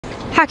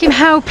Hakim,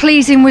 how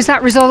pleasing was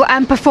that result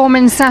and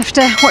performance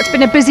after what's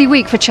been a busy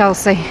week for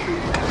Chelsea?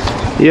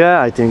 Yeah,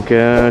 I think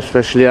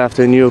especially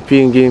after an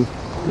European game,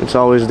 it's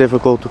always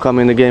difficult to come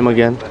in the game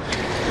again.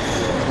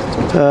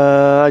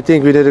 I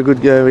think we did a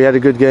good game. We had a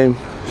good game,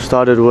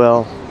 started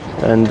well,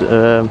 and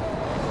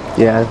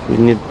yeah, we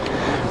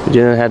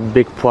didn't have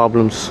big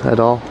problems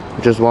at all.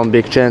 Just one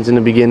big chance in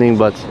the beginning,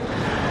 but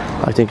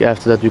I think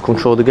after that we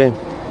controlled the game.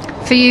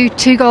 For you,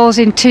 2 goals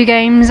in 2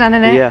 games and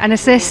an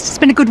assist. It's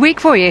been a good week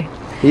for you.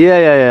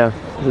 Yeah.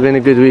 It's been a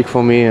good week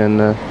for me,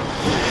 and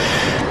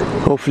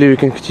hopefully we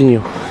can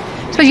continue.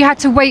 So you had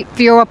to wait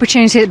for your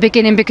opportunity at the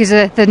beginning because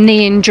of the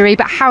knee injury,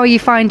 but how are you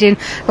finding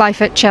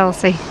life at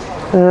Chelsea?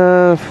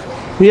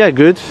 Yeah,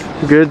 good.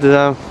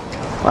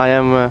 I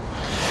am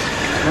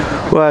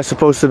where I'm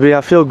supposed to be. I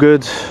feel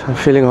good. I'm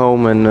feeling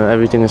home, and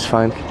everything is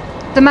fine.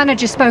 The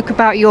manager spoke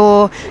about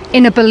your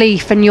inner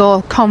belief and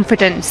your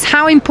confidence.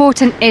 How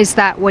important is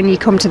that when you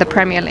come to the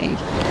Premier League?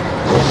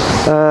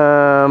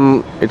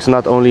 It's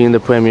not only in the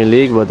Premier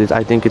League, but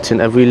I think it's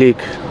in every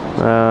league.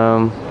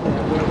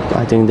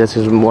 I think this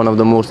is one of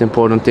the most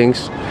important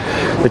things,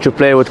 that you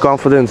play with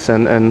confidence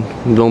and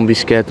don't be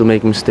scared to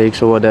make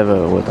mistakes or whatever.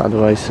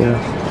 Otherwise,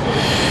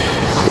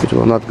 it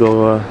will not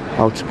go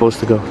how it's supposed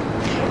to go.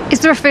 Is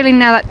there a feeling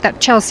now that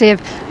Chelsea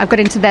have got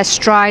into their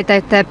stride,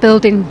 that they're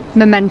building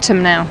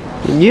momentum now?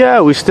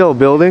 Yeah, we're still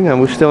building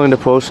and we're still in the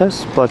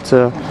process. But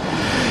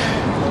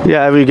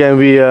yeah, every game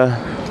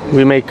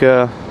we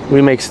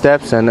make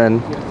steps,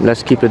 and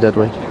let's keep it that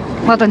way.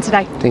 Well done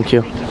today. Thank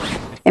you.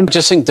 I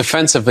just think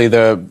defensively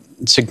they're a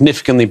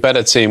significantly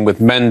better team with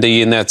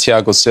Mendy in there,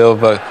 Thiago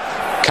Silva,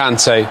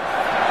 Kante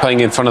playing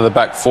in front of the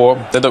back four.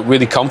 They look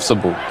really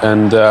comfortable,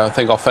 and I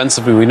think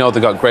offensively we know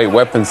they've got great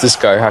weapons. This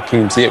guy,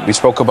 Hakim Ziyech, we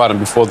spoke about him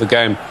before the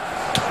game.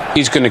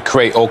 He's going to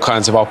create all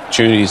kinds of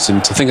opportunities,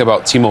 and to think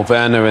about Timo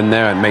Werner in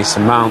there and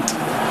Mason Mount,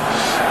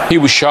 he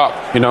was sharp,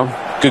 you know.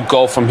 Good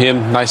goal from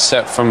him, nice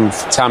set from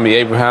Tammy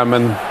Abraham,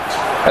 and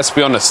let's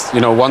be honest,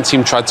 you know, one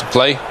team tried to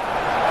play,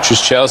 which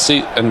was Chelsea,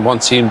 and one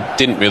team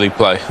didn't really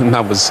play, and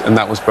that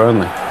was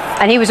Burnley.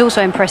 And he was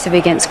also impressive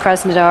against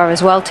Krasnodar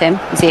as well, Tim.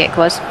 Ziyech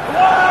was.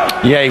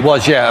 Yeah, he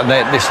was, yeah. And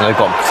listen, they've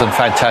got some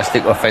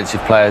fantastic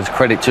offensive players.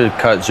 Credit to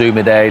Kurt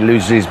Zuma there. He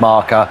loses his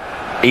marker.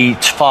 He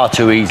far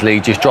too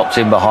easily just drops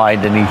in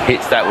behind, and he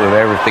hits that with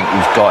everything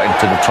he's got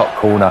into the top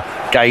corner.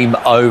 Game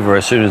over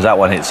as soon as that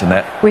one hits in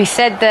there. We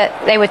said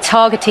that they were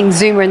targeting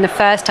Zuma in the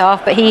first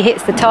half, but he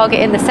hits the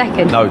target in the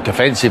second. No,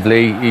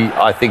 defensively,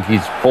 I think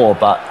he's poor,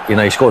 but you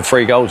know, he scored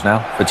 3 goals now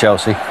for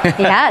Chelsea.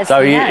 He has.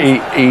 So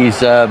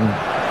he's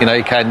you know,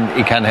 he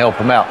can help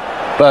him out.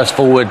 Burst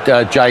forward,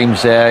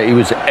 James there. He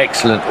was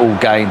excellent all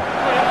game.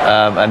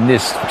 And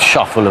this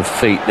shuffle of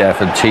feet there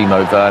from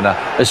Timo Werner.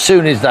 As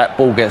soon as that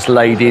ball gets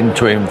laid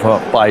into him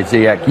by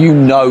Ziyech, you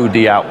know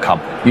the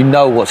outcome. You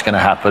know what's going to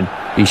happen.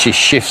 He just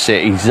shifts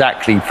it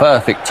exactly,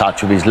 perfect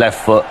touch with his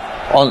left foot,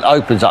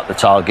 opens up the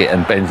target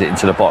and bends it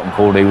into the bottom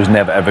corner. He was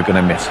never ever going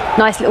to miss.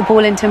 Nice little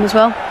ball into him as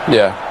well.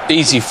 Yeah,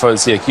 easy for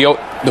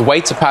Ziyech. The way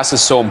to pass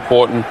is so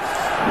important.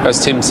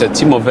 As Tim said,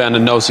 Timo Werner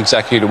knows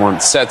exactly who to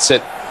want. Sets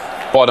it,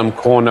 bottom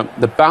corner.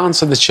 The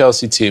balance of the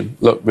Chelsea team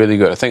looked really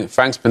good. I think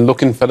Frank's been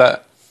looking for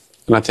that,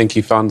 and I think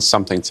he found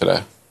something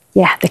today.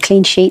 Yeah, the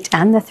clean sheet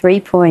and the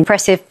 3-point.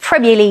 Impressive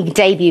Premier League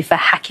debut for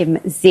Hakim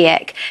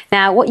Ziyech.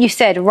 Now, what you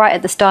said right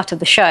at the start of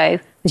the show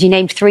was you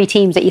named 3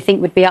 teams that you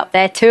think would be up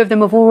there. 2 of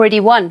them have already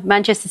won,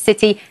 Manchester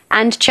City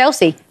and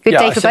Chelsea. Good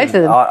day for both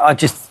of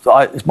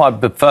them. It's my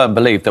firm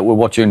belief that we're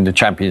watching the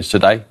champions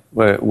today.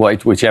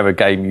 Whichever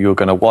game you're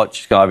going to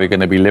watch, it's either going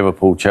to be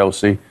Liverpool,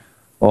 Chelsea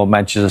or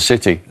Manchester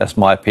City. That's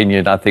my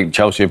opinion. I think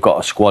Chelsea have got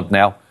a squad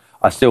now.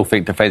 I still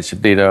think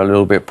defensively they're a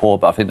little bit poor,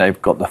 but I think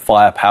they've got the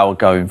firepower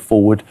going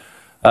forward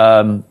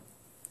to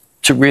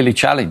really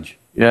challenge.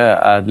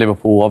 Yeah,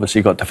 Liverpool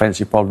obviously got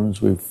defensive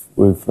problems with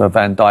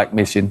Van Dijk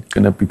missing,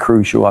 going to be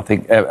crucial. I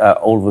think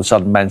all of a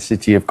sudden Man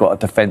City have got a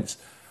defence,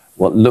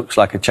 what looks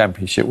like a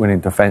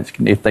championship-winning defence.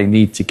 If they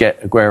need to get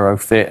Aguero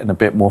fit and a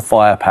bit more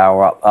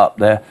firepower up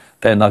there,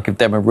 then I'll give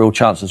them a real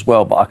chance as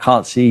well. But I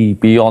can't see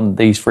beyond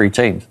these 3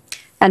 teams.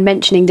 And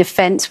mentioning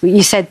defence,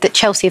 you said that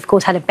Chelsea, of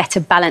course, had a better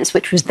balance,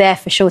 which was there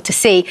for sure to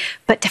see.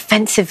 But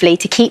defensively,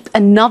 to keep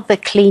another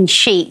clean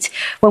sheet,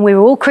 when we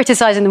were all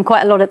criticising them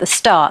quite a lot at the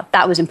start,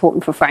 that was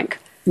important for Frank.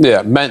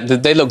 Yeah,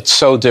 they looked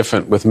so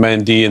different with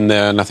Mendy in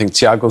there, and I think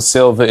Thiago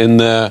Silva in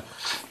there,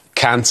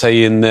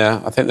 Kante in there.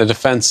 I think the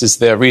defence is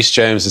there. Reece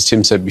James, as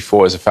Tim said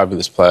before, is a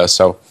fabulous player.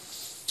 So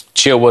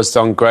Chilwell's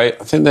done great.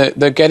 I think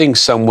they're getting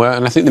somewhere,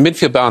 and I think the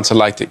midfield balance, I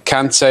liked it.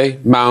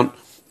 Kante, Mount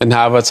and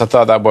Havertz, I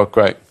thought that worked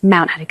great.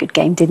 Mount had a good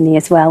game, didn't he,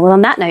 as well? Well,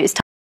 on that note, it's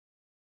time